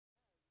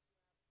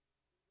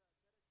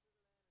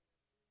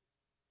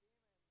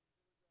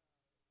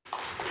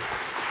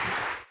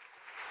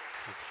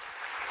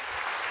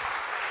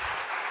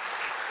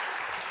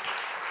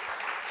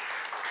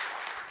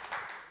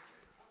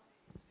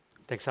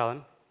Thanks,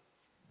 Alan.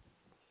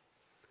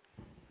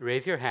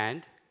 Raise your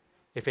hand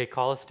if a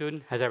college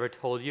student has ever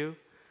told you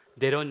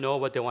they don't know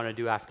what they want to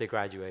do after they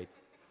graduate.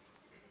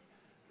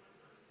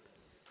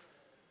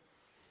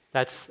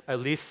 That's at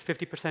least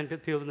 50%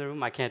 of people in the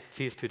room. I can't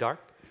see, it's too dark.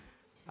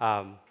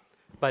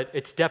 But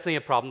it's definitely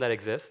a problem that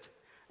exists.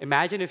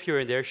 Imagine if you're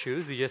in their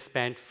shoes, you just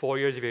spent 4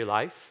 years of your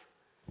life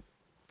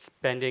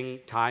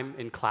spending time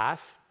in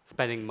class,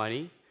 spending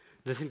money,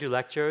 listening to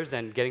lectures,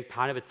 and getting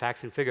pounded with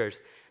facts and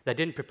figures that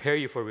didn't prepare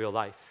you for real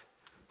life.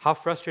 How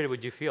frustrated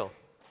would you feel?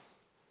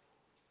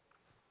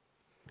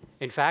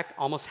 In fact,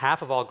 almost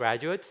half of all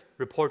graduates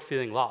report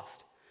feeling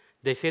lost.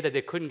 They say that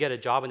they couldn't get a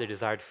job in their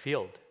desired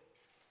field.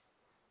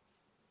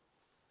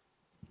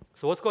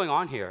 So what's going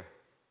on here?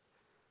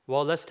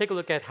 Well, let's take a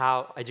look at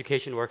how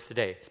education works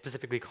today,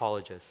 specifically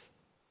colleges.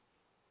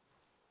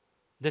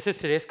 This is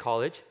today's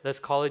college. Let's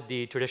call it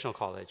the traditional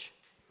college.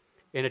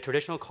 In a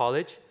traditional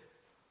college,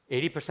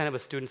 80% of a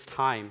student's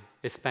time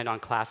is spent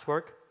on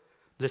classwork,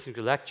 listening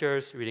to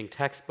lectures, reading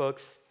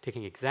textbooks,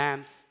 taking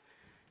exams,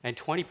 and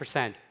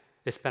 20%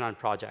 is spent on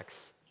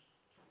projects.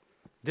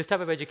 This type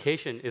of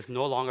education is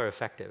no longer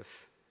effective.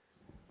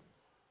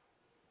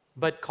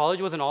 But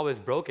college wasn't always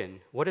broken.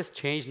 What has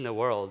changed in the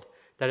world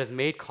that has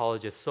made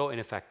colleges so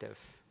ineffective?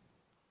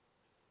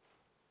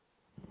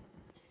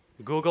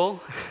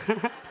 Google.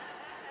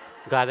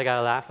 Glad I got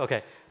a laugh.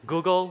 OK.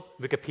 Google,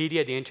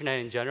 Wikipedia, the internet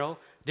in general,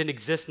 didn't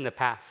exist in the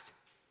past.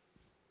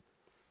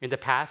 In the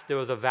past, there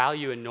was a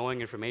value in knowing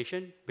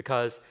information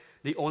because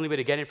the only way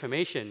to get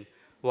information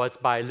was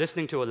by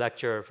listening to a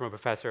lecture from a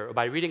professor, or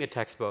by reading a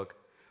textbook,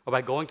 or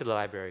by going to the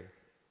library.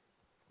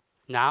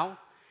 Now,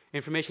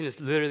 information is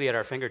literally at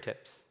our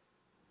fingertips.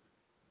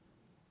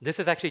 This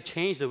has actually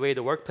changed the way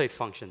the workplace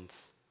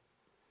functions.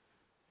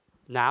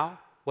 Now,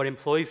 what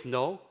employees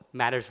know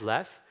matters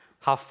less.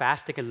 How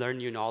fast they can learn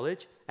new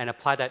knowledge and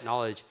apply that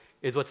knowledge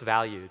is what's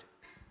valued.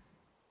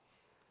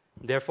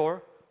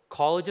 Therefore,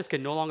 colleges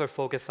can no longer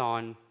focus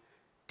on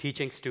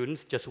teaching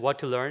students just what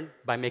to learn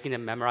by making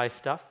them memorize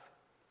stuff.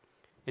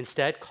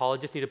 Instead,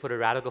 colleges need to put a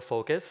radical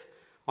focus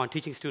on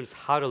teaching students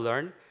how to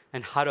learn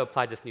and how to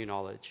apply this new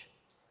knowledge.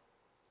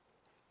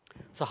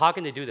 So how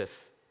can they do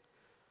this?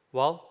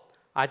 Well,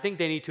 I think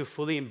they need to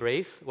fully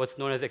embrace what's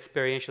known as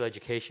experiential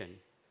education.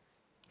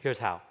 Here's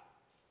how.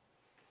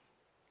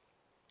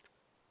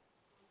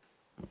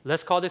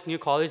 Let's call this new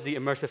college the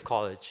immersive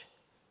college.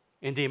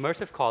 In the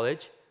immersive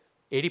college,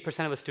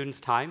 80% of a student's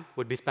time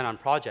would be spent on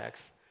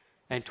projects,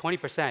 and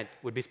 20%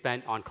 would be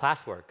spent on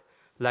classwork,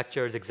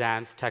 lectures,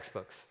 exams,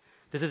 textbooks.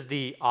 This is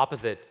the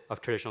opposite of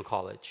traditional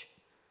college.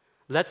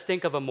 Let's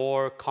think of a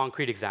more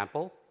concrete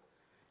example.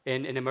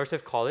 In an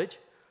immersive college,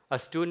 a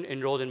student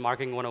enrolled in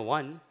Marketing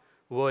 101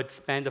 would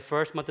spend the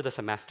first month of the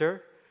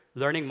semester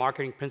learning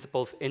marketing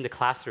principles in the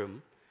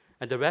classroom,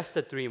 and the rest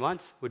of the 3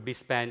 months would be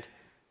spent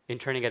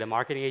interning at a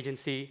marketing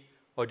agency,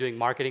 or doing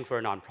marketing for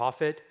a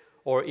nonprofit,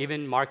 or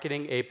even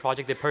marketing a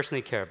project they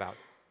personally care about.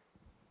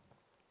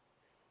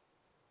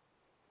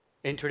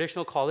 In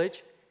traditional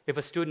college, if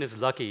a student is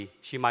lucky,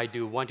 she might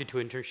do 1 to 2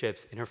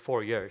 internships in her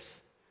 4 years.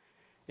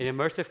 In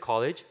immersive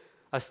college,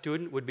 a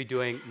student would be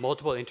doing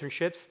multiple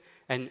internships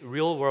and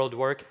real-world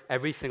work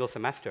every single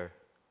semester.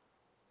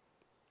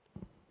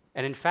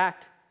 And in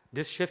fact,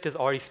 this shift has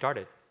already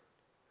started.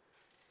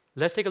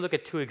 Let's take a look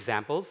at 2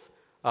 examples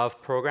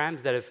of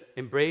programs that have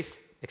embraced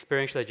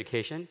experiential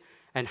education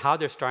and how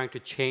they're starting to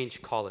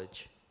change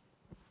college.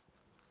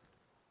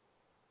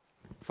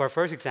 For our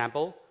first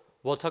example,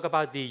 we'll talk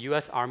about the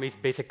US Army's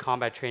Basic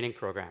Combat Training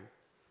Program.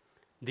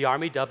 The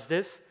Army dubs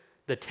this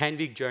the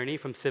 10-week journey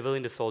from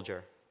civilian to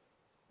soldier.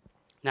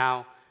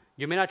 Now,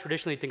 you may not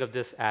traditionally think of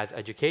this as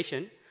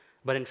education,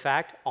 but in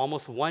fact,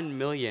 almost 1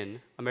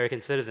 million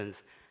American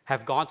citizens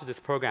have gone through this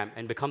program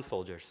and become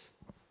soldiers.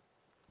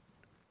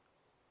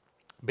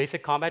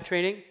 Basic combat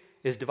training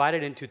is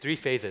divided into 3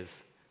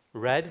 phases: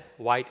 red,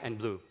 white, and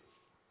blue.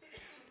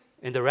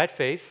 In the red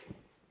phase,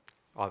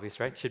 obvious,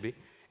 right? Should be.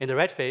 In the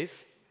red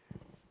phase,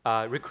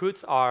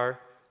 recruits are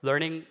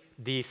learning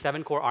the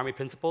 7 core Army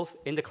principles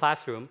in the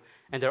classroom,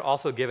 and they're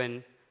also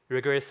given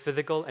rigorous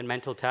physical and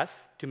mental tests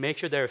to make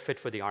sure they're fit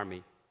for the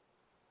Army.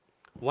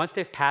 Once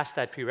they've passed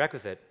that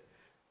prerequisite,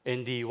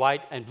 in the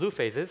white and blue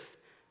phases,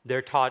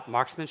 they're taught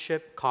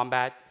marksmanship,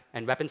 combat,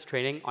 and weapons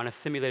training on a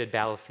simulated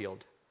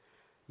battlefield.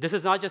 This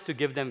is not just to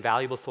give them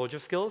valuable soldier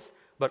skills,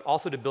 but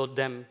also to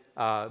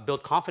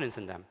build confidence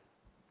in them.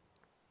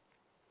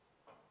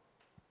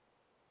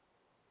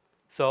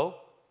 So,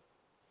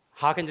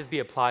 how can this be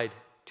applied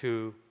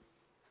to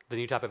the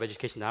new type of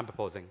education that I'm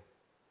proposing?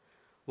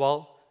 Well,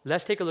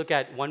 let's take a look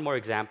at one more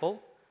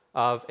example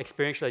of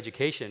experiential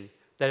education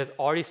that is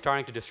already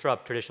starting to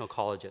disrupt traditional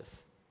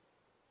colleges.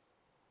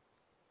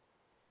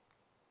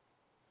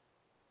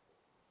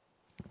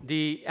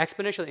 The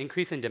exponential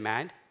increase in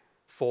demand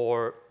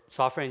for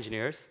software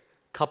engineers,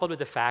 coupled with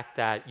the fact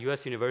that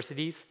US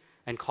universities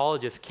and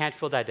colleges can't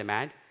fill that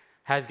demand,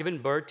 has given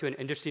birth to an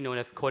industry known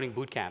as coding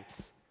bootcamps.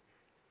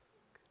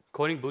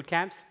 Coding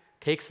bootcamps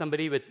take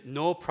somebody with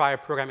no prior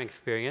programming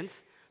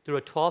experience through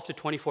a 12 to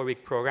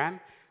 24-week program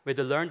where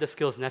they learn the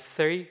skills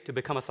necessary to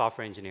become a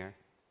software engineer.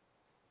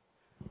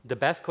 The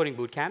best coding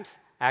bootcamps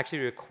actually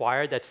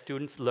require that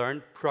students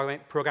learn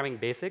programming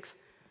basics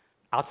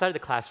outside of the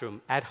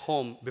classroom, at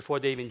home, before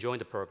they even join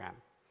the program,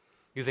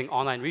 using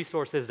online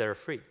resources that are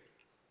free.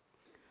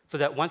 So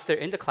that once they're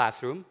in the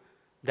classroom,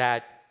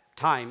 that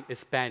time is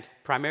spent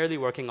primarily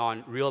working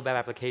on real web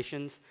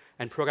applications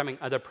and programming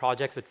other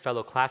projects with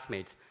fellow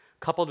classmates,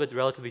 coupled with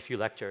relatively few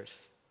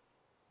lectures.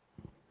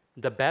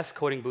 The best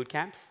coding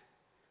bootcamps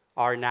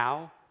are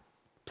now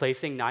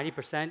placing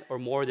 90% or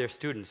more of their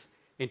students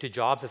into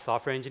jobs as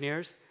software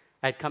engineers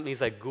at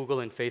companies like Google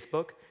and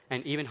Facebook,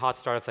 and even hot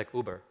startups like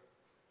Uber.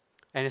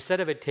 And instead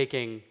of it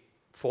taking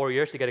 4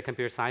 years to get a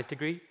computer science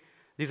degree,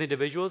 these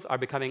individuals are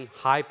becoming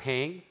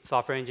high-paying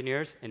software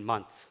engineers in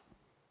months.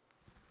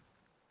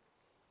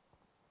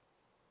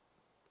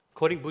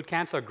 Coding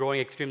bootcamps are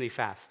growing extremely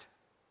fast.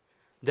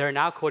 There are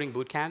now coding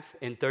bootcamps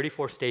in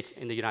 34 states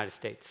in the United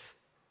States.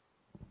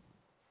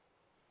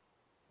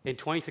 In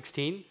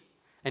 2016,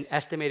 an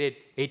estimated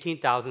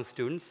 18,000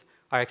 students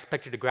are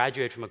expected to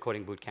graduate from a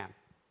coding bootcamp.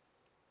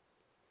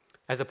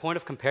 As a point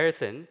of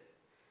comparison,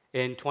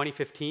 in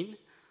 2015,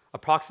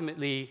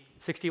 approximately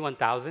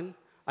 61,000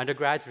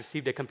 undergrads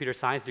received a computer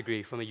science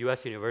degree from a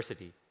US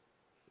university.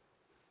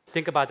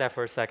 Think about that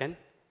for a second.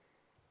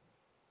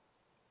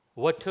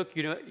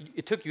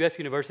 It took US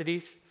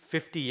universities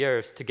 50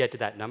 years to get to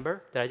that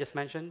number that I just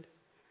mentioned.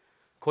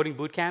 Coding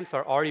bootcamps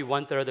are already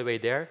 1/3 of the way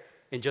there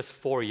in just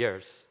 4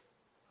 years.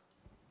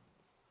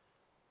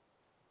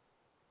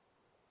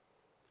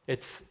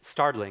 It's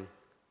startling.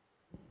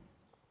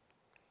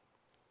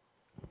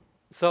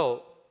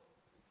 So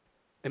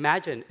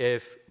imagine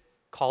if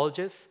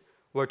colleges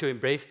were to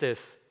embrace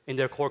this in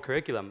their core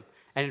curriculum,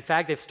 and in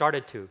fact, they've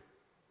started to.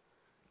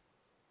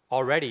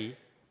 Already,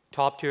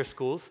 top-tier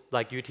schools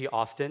like UT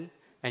Austin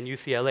and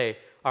UCLA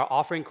are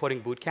offering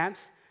coding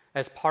bootcamps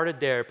as part of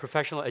their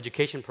professional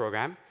education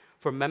program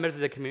for members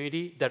of the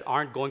community that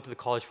aren't going to the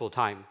college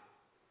full-time.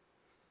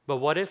 But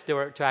what if they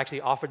were to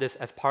actually offer this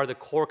as part of the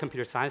core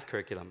computer science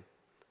curriculum?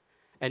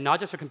 And not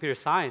just for computer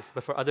science,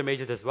 but for other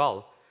majors as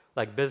well,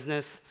 like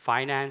business,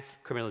 finance,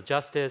 criminal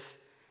justice,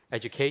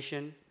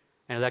 education,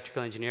 and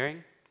electrical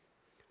engineering.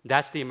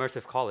 That's the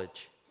immersive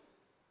college.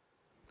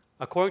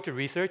 According to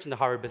research in the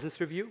Harvard Business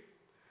Review,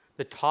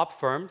 the top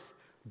firms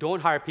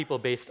don't hire people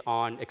based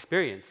on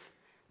experience.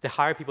 They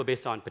hire people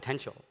based on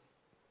potential.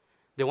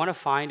 They want to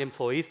find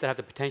employees that have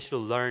the potential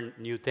to learn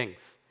new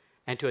things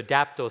and to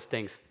adapt those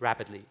things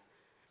rapidly.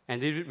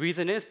 And the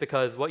reason is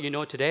because what you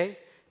know today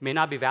may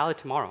not be valid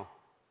tomorrow.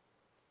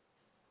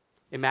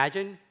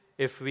 Imagine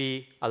if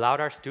we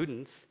allowed our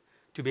students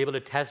to be able to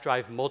test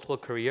drive multiple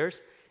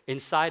careers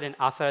inside and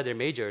outside of their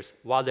majors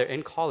while they're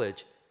in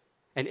college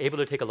and able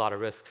to take a lot of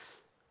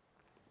risks.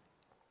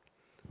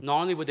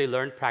 Not only would they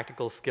learn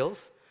practical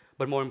skills,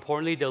 but more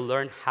importantly, they'll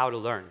learn how to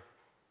learn.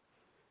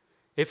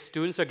 If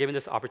students are given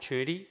this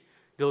opportunity,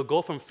 they'll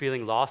go from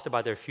feeling lost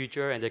about their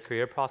future and their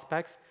career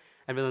prospects,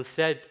 and will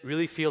instead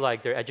really feel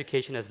like their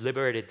education has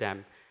liberated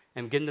them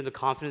and given them the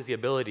confidence, the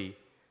ability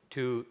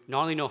to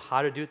not only know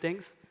how to do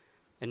things,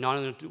 and not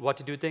only what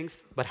to do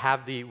things, but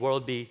have the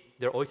world be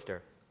their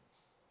oyster.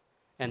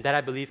 And that,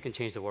 I believe, can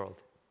change the world.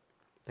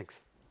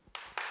 Thanks.